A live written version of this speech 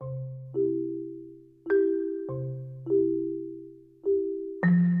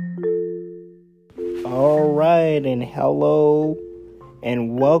All right, and hello,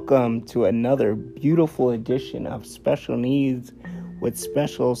 and welcome to another beautiful edition of Special Needs with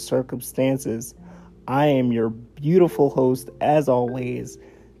Special Circumstances. I am your beautiful host, as always,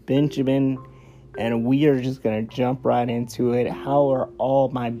 Benjamin, and we are just going to jump right into it. How are all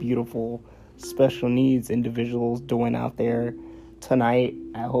my beautiful special needs individuals doing out there tonight?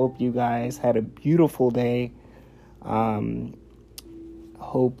 I hope you guys had a beautiful day. Hope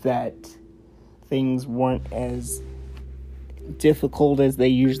that things weren't as difficult as they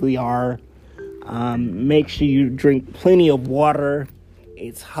usually are. Make sure you drink plenty of water.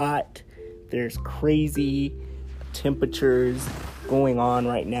 It's hot. There's crazy temperatures going on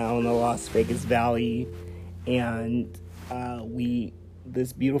right now in the Las Vegas Valley. And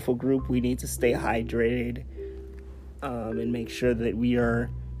this beautiful group, we need to stay hydrated and make sure that we are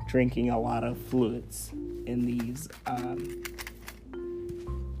drinking a lot of fluids in these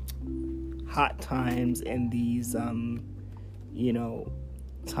hot times and these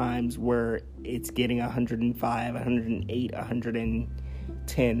times where it's getting 105, 108,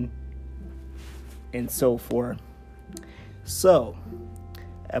 110 and so forth. So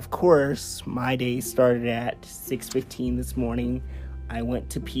of course my day started at 6:15 this morning. I went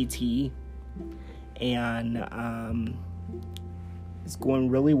to PT and it's going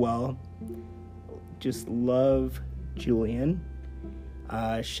really well. Just love Julian.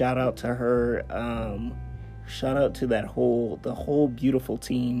 Shout out to her. Shout out to the whole beautiful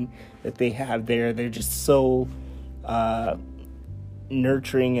team that they have there. They're just so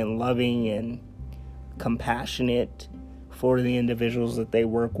nurturing and loving and compassionate for the individuals that they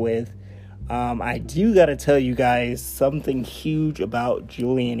work with. I do got to tell you guys something huge about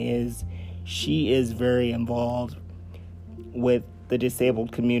Julian is she is very involved with the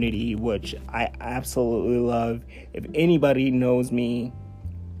disabled community, which I absolutely love. If anybody knows me,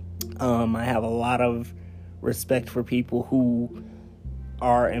 I have a lot of respect for people who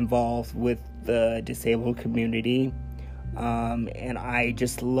are involved with the disabled community. And I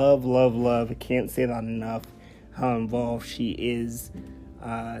just love, I can't say that enough, how involved she is,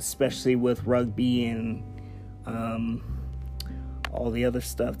 especially with rugby and all the other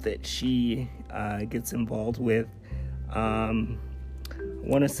stuff that she gets involved with. I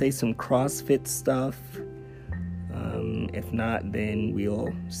want to say some CrossFit stuff. If not, then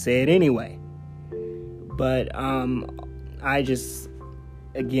we'll say it anyway. But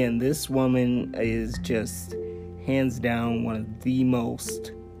this woman is just hands down one of the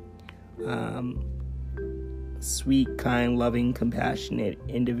most sweet, kind, loving, compassionate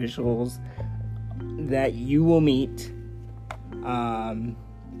individuals that you will meet.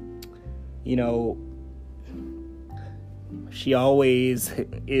 She always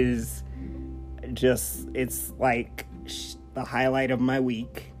is just, it's like the highlight of my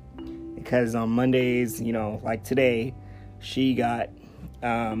week, because on Mondays, like today, she just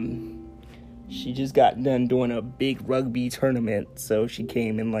got done doing a big rugby tournament, so she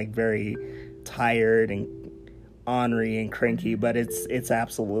came in like very tired and ornery and cranky, but it's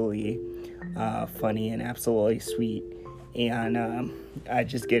absolutely funny and absolutely sweet, and I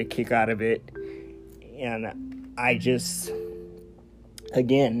just get a kick out of it. And I just,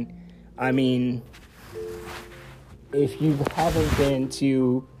 again, if you haven't been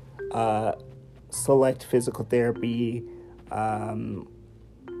to Select Physical Therapy,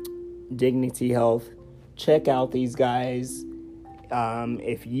 Dignity Health, check out these guys.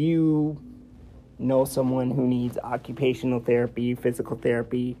 If you know someone who needs occupational therapy, physical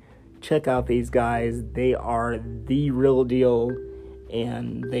therapy, check out these guys. They are the real deal,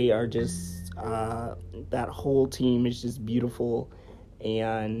 and they are just, that whole team is just beautiful,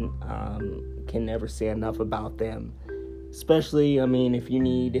 and can never say enough about them. Especially, if you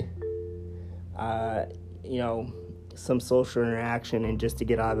need, some social interaction and just to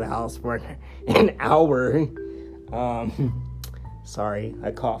get out of the house for an hour. Sorry,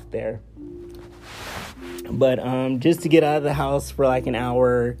 I coughed there. But just to get out of the house for like an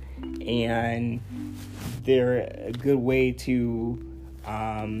hour, and they're a good way to,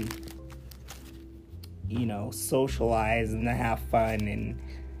 socialize and to have fun, and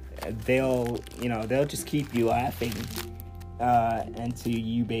they'll just keep you laughing until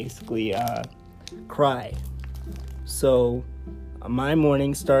you basically cry. So my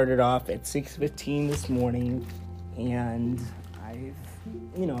morning started off at 6:15 this morning, and I've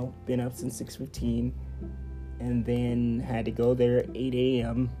been up since 6:15, and then had to go there at 8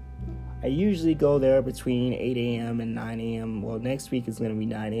 a.m. I usually go there between 8 a.m. and 9 a.m. Well, next week is going to be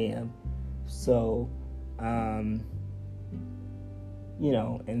 9 a.m. So, and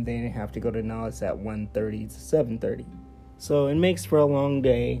then I have to go to Nellis at 1:30 to 7:30. So it makes for a long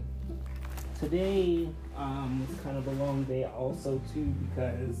day. today was kind of a long day also too,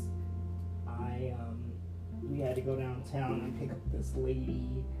 because we had to go downtown and pick up this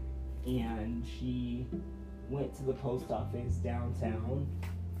lady, and she went to the post office downtown.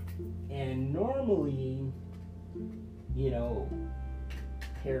 And normally, you know,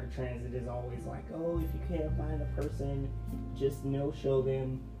 paratransit is always like, oh, if you can't find a person, just no-show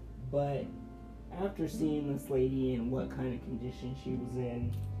them. But after seeing this lady and what kind of condition she was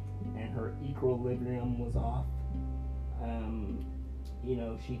in, and her equilibrium was off, you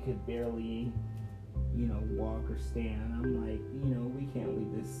know, she could barely, you know, walk or stand. I'm like, you know, we can't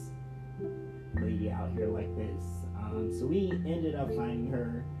leave this lady out here like this. So we ended up finding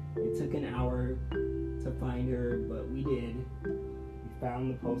her. It took an hour to find her, but we did. We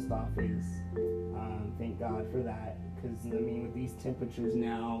found the post office. Thank God for that, because I mean, with these temperatures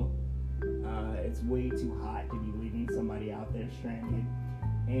now, it's way too hot to be leaving somebody out there stranded.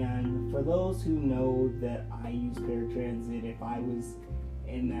 And for those who know that I use paratransit, if I was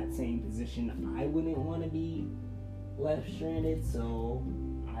in that same position, I wouldn't want to be left stranded. So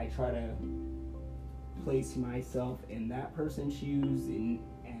I try to place myself in that person's shoes, and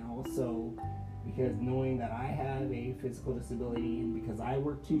also because knowing that I have a physical disability, and because I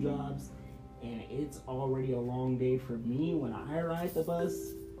work 2 jobs and it's already a long day for me when I ride the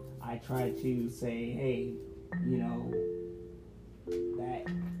bus, I try to say, hey, you know,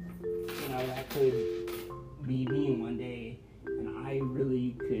 that could be me one day, and I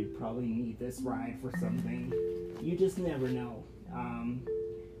really could probably need this ride for something. You just never know.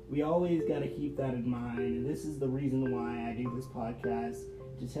 We always got to keep that in mind, and this is the reason why I do this podcast,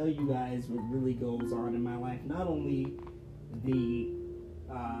 to tell you guys what really goes on in my life. Not only the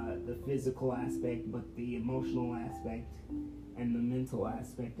physical aspect, but the emotional aspect and the mental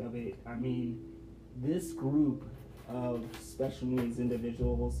aspect of it. I mean, this group of special needs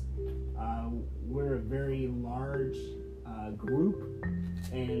individuals, we're a very large group,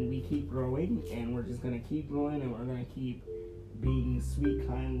 and we keep growing, and we're just going to keep growing, and we're going to keep being sweet,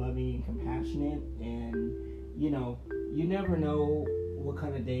 kind, loving, and compassionate. And, you know, you never know what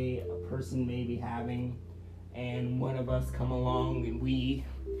kind of day a person may be having, and one of us come along and we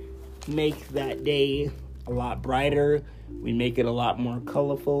make that day a lot brighter, we make it a lot more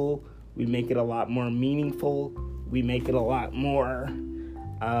colorful, we make it a lot more meaningful, we make it a lot more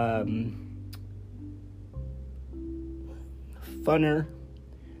funner.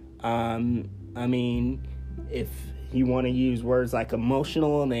 I mean, if you want to use words like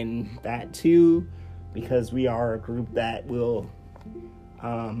emotional, then that too, because we are a group that will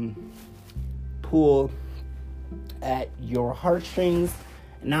pull at your heartstrings,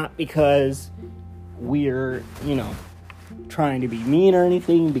 not because we're, you know, trying to be mean or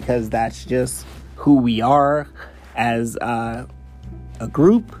anything, because that's just who we are as a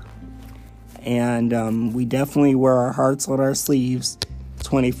group. And we definitely wear our hearts on our sleeves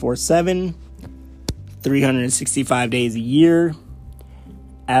 24/7, 365 days a year.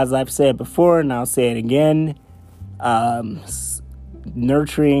 As I've said before, and I'll say it again,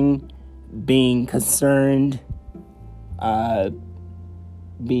 nurturing, being concerned,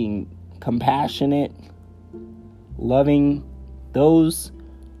 being compassionate, loving, those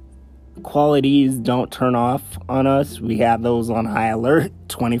qualities don't turn off on us. We have those on high alert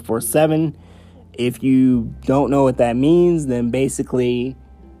 24/7. If you don't know what that means, then basically,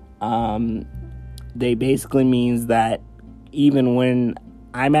 they basically means that even when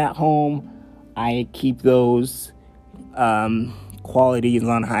I'm at home, I keep those qualities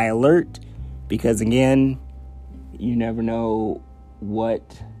on high alert, because again, you never know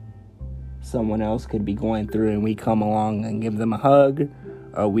what someone else could be going through, and we come along and give them a hug,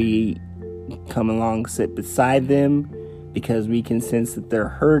 or we come along, sit beside them, because we can sense that they're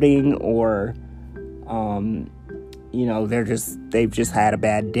hurting, or you know, they've just had a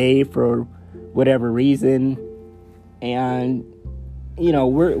bad day for whatever reason. And you know,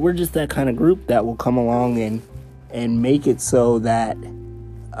 we're just that kind of group that will come along and make it so that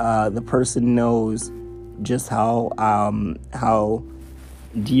the person knows just how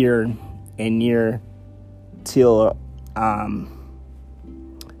dear and near till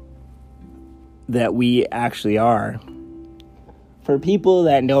that we actually are. For people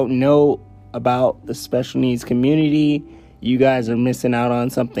that don't know about the special needs community, you guys are missing out on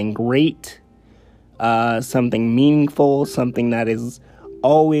something great, something meaningful, something that is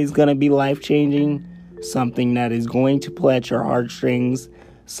always going to be life-changing, something that is going to pull at your heartstrings,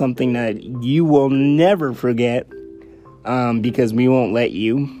 something that you will never forget, because we won't let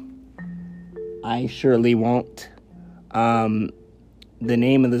you. I surely won't. The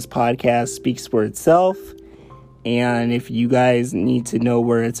name of this podcast speaks for itself, and if you guys need to know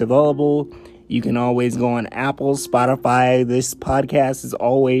where it's available, You can always go on Apple, Spotify. This podcast is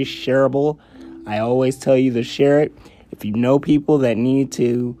always shareable. I always tell you to share it. If you know people that need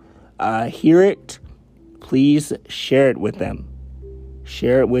to hear it, please share it with them.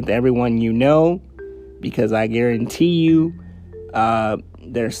 Share it with everyone you know, because I guarantee you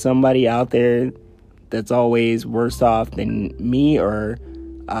there's somebody out there that's always worse off than me, or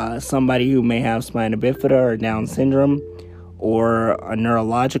somebody who may have spina bifida or Down syndrome or a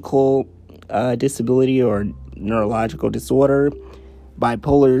neurological disability or neurological disorder,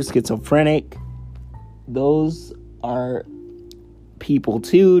 bipolar, schizophrenic. Those are people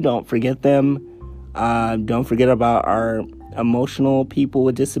too. Don't forget them. Don't forget about our emotional people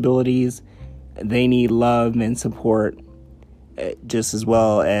with disabilities. They need love and support just as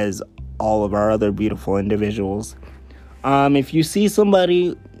well as all of our other beautiful individuals. If you see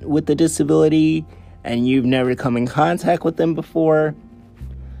somebody with a disability and you've never come in contact with them before,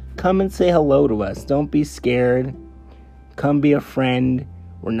 come and say hello to us. Don't be scared. Come be a friend.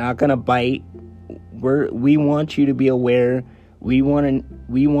 We're not gonna bite. We want you to be aware. We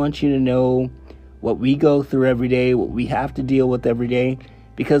want you to know what we go through every day, what we have to deal with every day,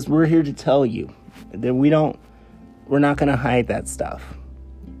 because we're here to tell you that we're not gonna hide that stuff.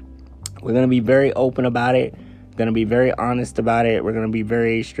 We're gonna be very open about it. We're gonna be very honest about it. We're gonna be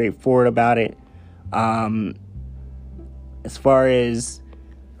very straightforward about it. As far as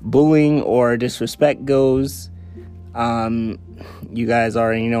bullying or disrespect goes, you guys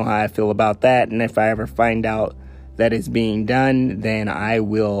already know how I feel about that. And if I ever find out that it's being done, then I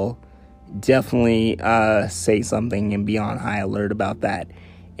will definitely say something and be on high alert about that.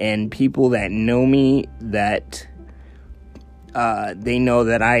 And people that know me, that they know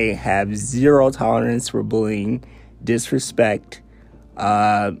that I have zero tolerance for bullying, disrespect,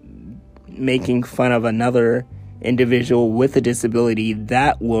 making fun of another individual with a disability.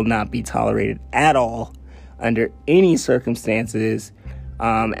 That will not be tolerated at all under any circumstances.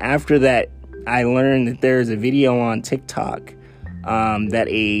 After that, I learned that there's a video on TikTok that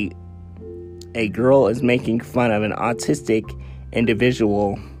a girl is making fun of an autistic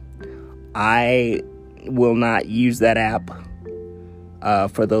individual. I will not use that app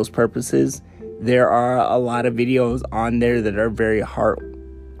for those purposes. There are a lot of videos on there that are very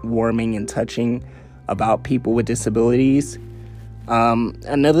heartwarming and touching about people with disabilities.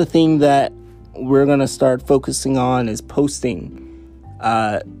 Another thing that we're going to start focusing on is posting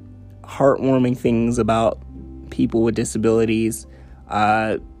heartwarming things about people with disabilities.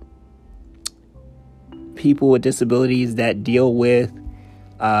 People with disabilities that deal with,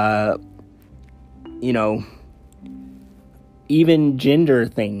 even gender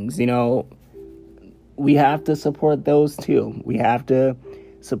things. We have to support those too. We have to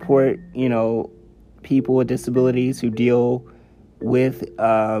support, people with disabilities who deal with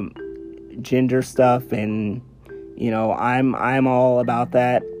gender stuff, and I'm all about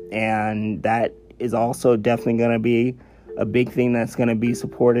that, and that is also definitely going to be a big thing that's going to be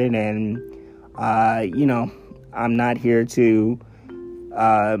supported. And I'm not here to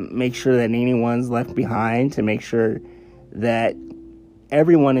make sure that anyone's left behind, to make sure that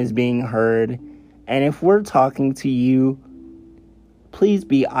everyone is being heard. And if we're talking to you, please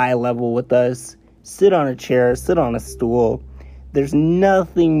be eye level with us. Sit on a chair, sit on a stool. There's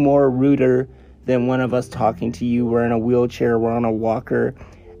nothing more ruder than one of us talking to you. We're in a wheelchair, we're on a walker,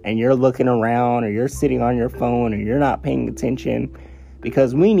 and you're looking around, or you're sitting on your phone, or you're not paying attention,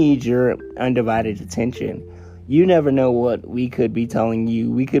 because we need your undivided attention. You never know what we could be telling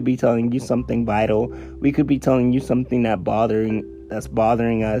you. We could be telling you something vital. We could be telling you something that's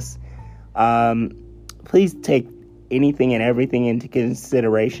bothering us. Please take anything and everything into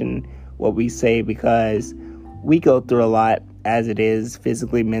consideration, what we say, because we go through a lot as it is,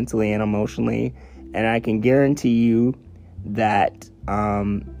 physically, mentally, and emotionally. And I can guarantee you that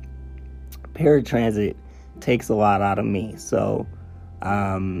paratransit takes a lot out of me. So,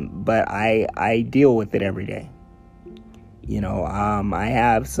 but I deal with it every day. I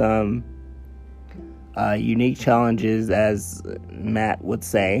have some unique challenges, as Matt would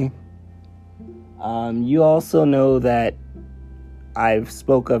say. You also know that I've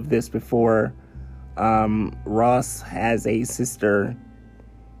spoke of this before. Ross has a sister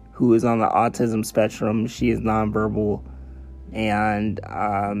who is on the autism spectrum. She is nonverbal, and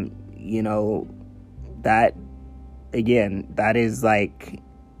that, again, that is like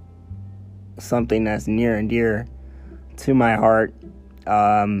something that's near and dear to my heart.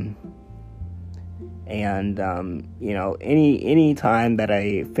 Any time that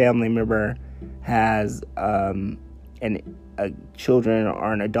a family member has children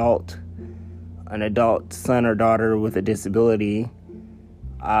or an adult son or daughter with a disability,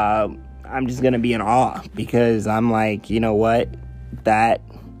 I I'm just going to be in awe, because I'm like, you know what? That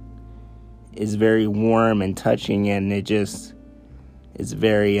is very warm and touching, and it's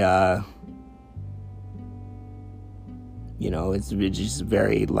very, it's just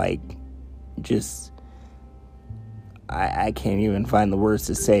very, like, just, I can't even find the words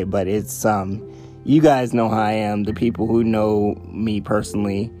to say, but it's, you guys know how I am, the people who know me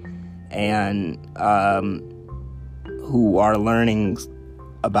personally, and, who are learning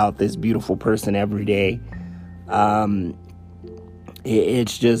about this beautiful person every day.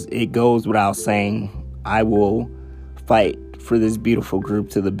 It goes without saying, I will fight for this beautiful group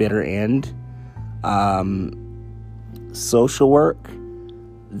to the bitter end. Social work,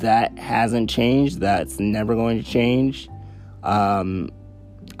 that hasn't changed. That's never going to change. If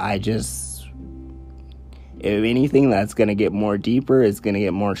anything, that's going to get more deeper. It's going to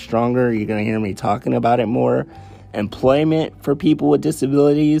get more stronger. You're going to hear me talking about it more. Employment for people with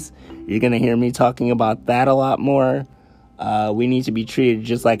disabilities, you're going to hear me talking about that a lot more. We need to be treated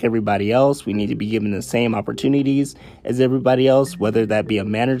just like everybody else. We need to be given the same opportunities as everybody else, whether that be a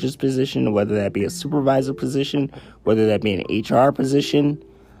manager's position, whether that be a supervisor position, whether that be an HR position.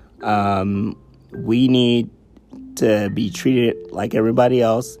 We need to be treated like everybody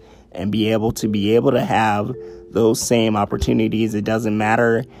else and be able to have those same opportunities. It doesn't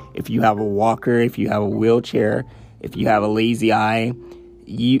matter if you have a walker, if you have a wheelchair, if you have a lazy eye.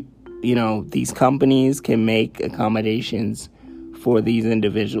 These companies can make accommodations for these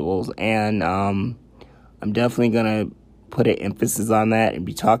individuals, and I'm definitely going to put an emphasis on that and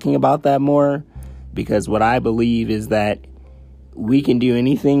be talking about that more, because what I believe is that we can do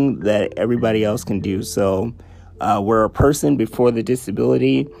anything that everybody else can do. So we're a person before the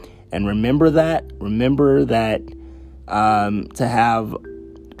disability, and remember that to have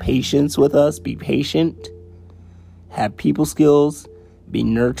patience with us, be patient, have people skills, be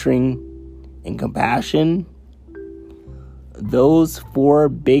nurturing and compassion. Those 4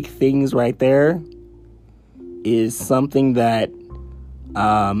 big things right there is something that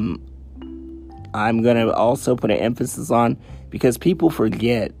I'm going to also put an emphasis on, because people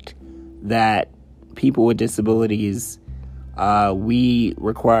forget that people with disabilities, we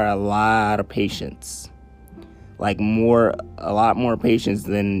require a lot of patience, like a lot more patience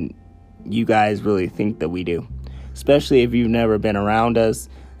than you guys really think that we do. Especially if you've never been around us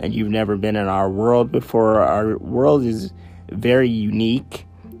and you've never been in our world before. Our world is very unique.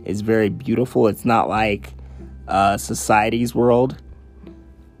 It's very beautiful. It's not like society's world.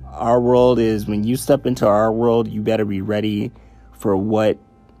 Our world is, when you step into our world, you better be ready for what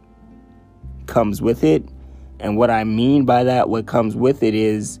comes with it. And what I mean by that, what comes with it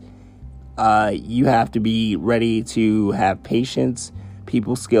is you have to be ready to have patience,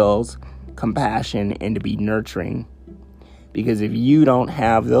 people skills, compassion, and to be nurturing. Because if you don't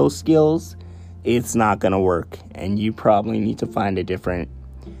have those skills, it's not going to work, and you probably need to find a different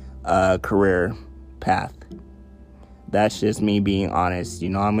career path. That's just me being honest.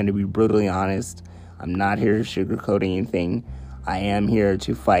 I'm going to be brutally honest. I'm not here to sugarcoat anything. I am here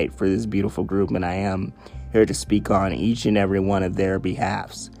to fight for this beautiful group, and I am here to speak on each and every one of their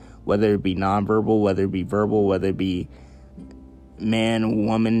behalves, whether it be nonverbal, whether it be verbal, whether it be man,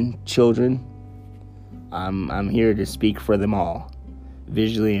 woman, children. I'm here to speak for them all.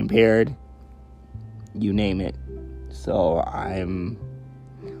 Visually impaired, you name it. So I am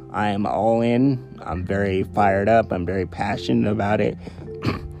all in. I'm very fired up. I'm very passionate about it.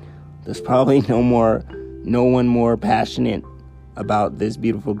 There's probably no one more passionate about this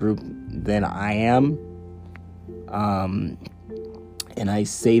beautiful group than I am. And I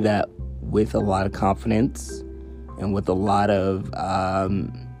say that with a lot of confidence and with a lot of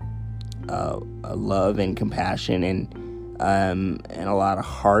love and compassion and a lot of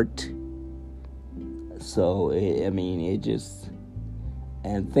heart. So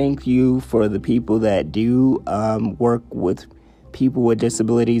and thank you for the people that do work with people with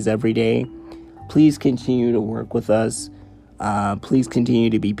disabilities every day. Please continue to work with us. Please continue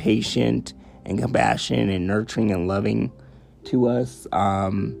to be patient and compassionate and nurturing and loving to us. I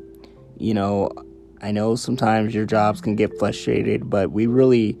know sometimes your jobs can get frustrated, but we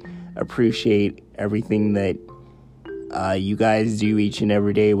really appreciate everything that you guys do each and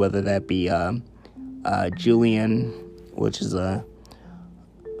every day, whether that be Julian, which is a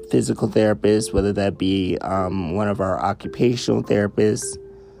physical therapist, whether that be one of our occupational therapists,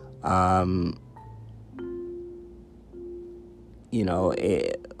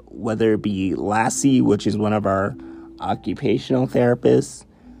 whether it be Lassie, which is one of our occupational therapists.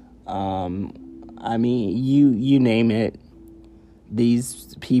 You name it.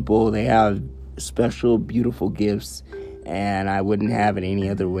 These people, they have special, beautiful gifts, and I wouldn't have it any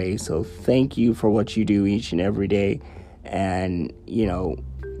other way. So thank you for what you do each and every day, and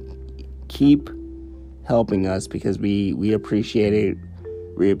keep helping us, because we appreciate it.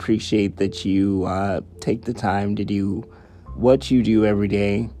 We appreciate that you take the time to do what you do every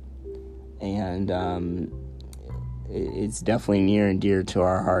day, and it's definitely near and dear to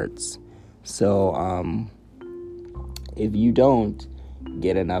our hearts. So if you don't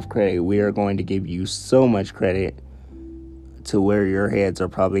get enough credit, we are going to give you so much credit to where your heads are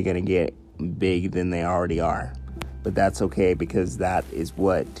probably going to get big than they already are. But that's okay, because that is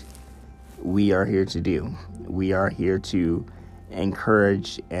what we are here to do. We are here to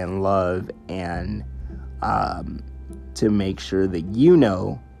encourage and love, and to make sure that you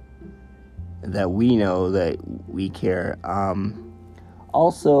know that we know that we care.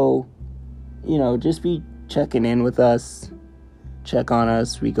 Also, just be checking in with us. Check on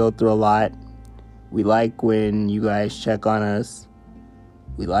us. We go through a lot. We like when you guys check on us.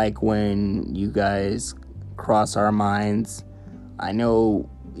 We like when you guys cross our minds. I know,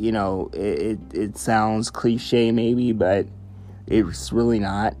 it sounds cliche maybe, but it's really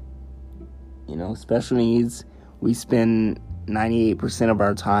not. Special needs, we spend 98% of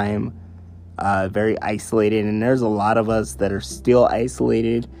our time very isolated, and there's a lot of us that are still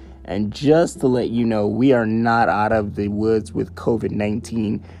isolated. And just to let you know, we are not out of the woods with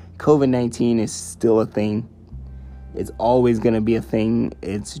COVID-19. COVID-19 is still a thing. It's always going to be a thing.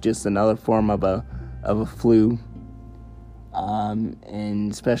 It's just another form of a flu.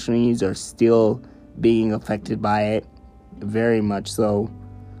 And special needs are still being affected by it, very much so.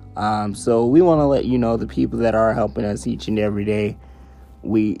 So we want to let you know, the people that are helping us each and every day,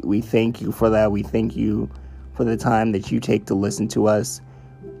 we thank you for that. We thank you for the time that you take to listen to us.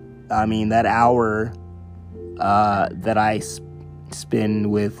 I mean, that hour that I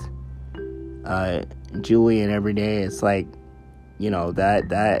spend with Julian every day, it's like,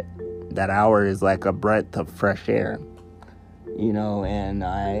 that hour is like a breath of fresh air, and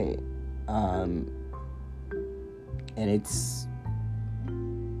and it's,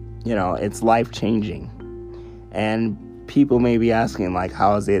 it's life-changing. And people may be asking, like,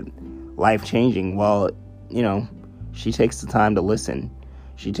 how is it life-changing? Well, she takes the time to listen.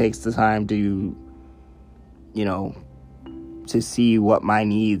 She takes the time to, to see what my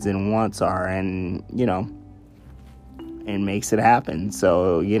needs and wants are, and, and makes it happen.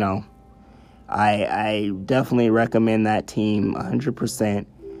 So, I definitely recommend that team 100%.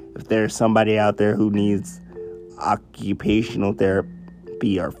 If there's somebody out there who needs occupational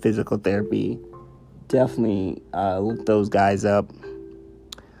therapy or physical therapy, definitely look those guys up.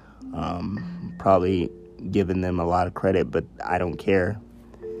 Probably giving them a lot of credit, but I don't care.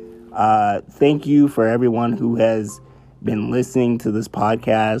 Thank you for everyone who has been listening to this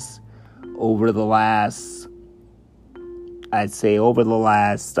podcast over the last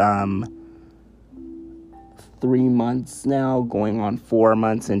 3 months now, going on 4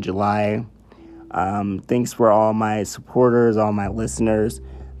 months in July. Thanks for all my supporters, all my listeners.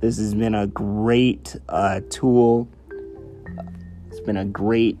 This has been a great tool. It's been a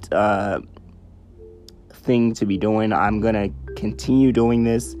great thing to be doing. I'm going to continue doing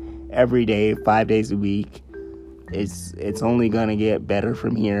this every day, 5 days a week. It's only going to get better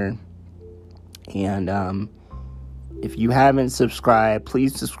from here. And if you haven't subscribed,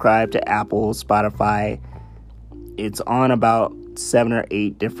 please subscribe to Apple, Spotify. It's on about 7 or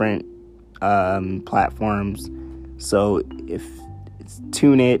 8 different platforms. So if it's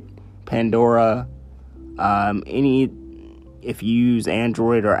TuneIt, Pandora, if you use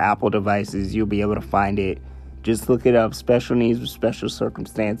Android or Apple devices, you'll be able to find it. Just look it up, Special Needs with Special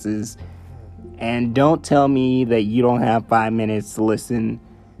Circumstances. And don't tell me that you don't have 5 minutes to listen,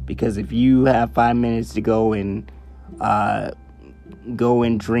 because if you have 5 minutes to go and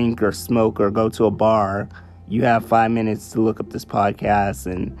drink or smoke or go to a bar, you have 5 minutes to look up this podcast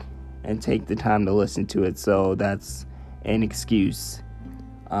and take the time to listen to it. So that's an excuse.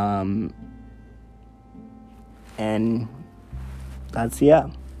 And that's,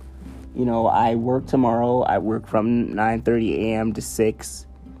 I work tomorrow. I work from 9:30 a.m. to 6.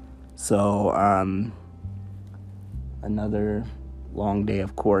 So, another long day,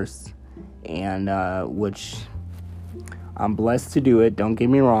 of course. And, which I'm blessed to do it. Don't get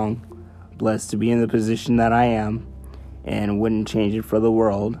me wrong. Blessed to be in the position that I am, and wouldn't change it for the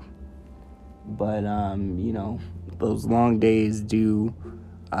world. But, those long days do,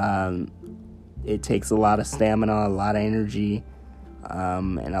 it takes a lot of stamina, a lot of energy,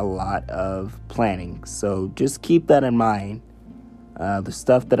 and a lot of planning. So just keep that in mind. The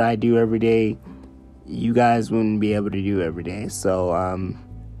stuff that I do every day, you guys wouldn't be able to do every day. So,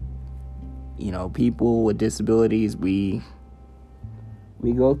 people with disabilities, we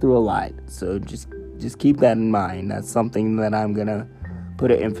go through a lot. So just keep that in mind. That's something that I'm going to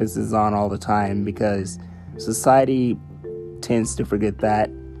put an emphasis on all the time, because society tends to forget that.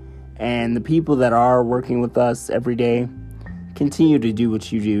 And the people that are working with us every day, continue to do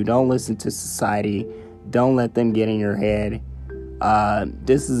what you do. Don't listen to society. Don't let them get in your head.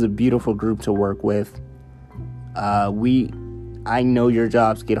 This is a beautiful group to work with. I know your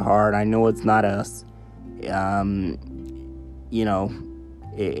jobs get hard. I know it's not us.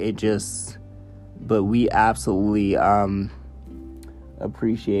 But we absolutely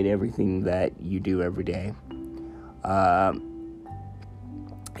appreciate everything that you do every day.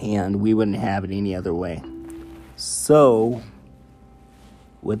 And we wouldn't have it any other way. So,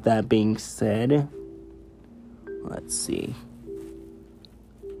 with that being said, let's see.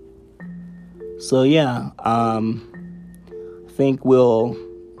 So yeah, I think we'll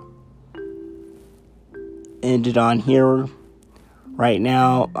end it on here right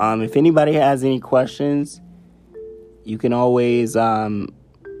now. If anybody has any questions, you can always,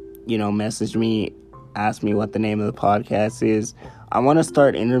 message me, ask me what the name of the podcast is. I want to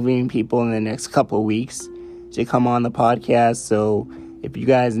start interviewing people in the next couple of weeks to come on the podcast. So if you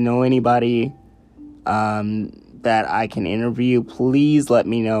guys know anybody that I can interview, please let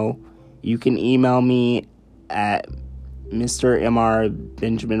me know. You can email me at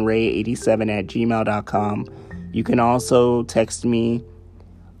mrbenjaminray87@gmail.com. You can also text me,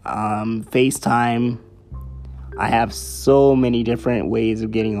 FaceTime. I have so many different ways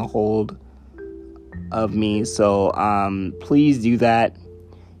of getting a hold of me, so please do that.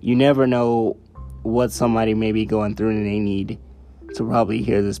 You never know what somebody may be going through and they need to probably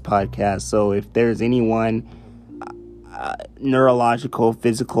hear this podcast. So if there's anyone, neurological,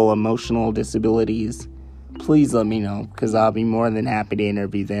 physical, emotional disabilities, please let me know, because I'll be more than happy to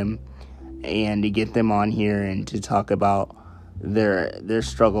interview them and to get them on here and to talk about their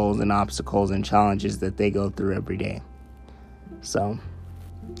struggles and obstacles and challenges that they go through every day. So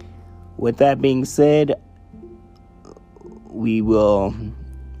with that being said, we will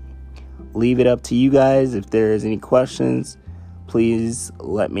leave it up to you guys. If there is any questions, please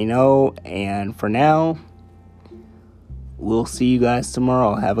let me know. And for now, we'll see you guys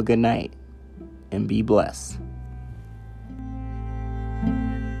tomorrow. Have a good night and be blessed.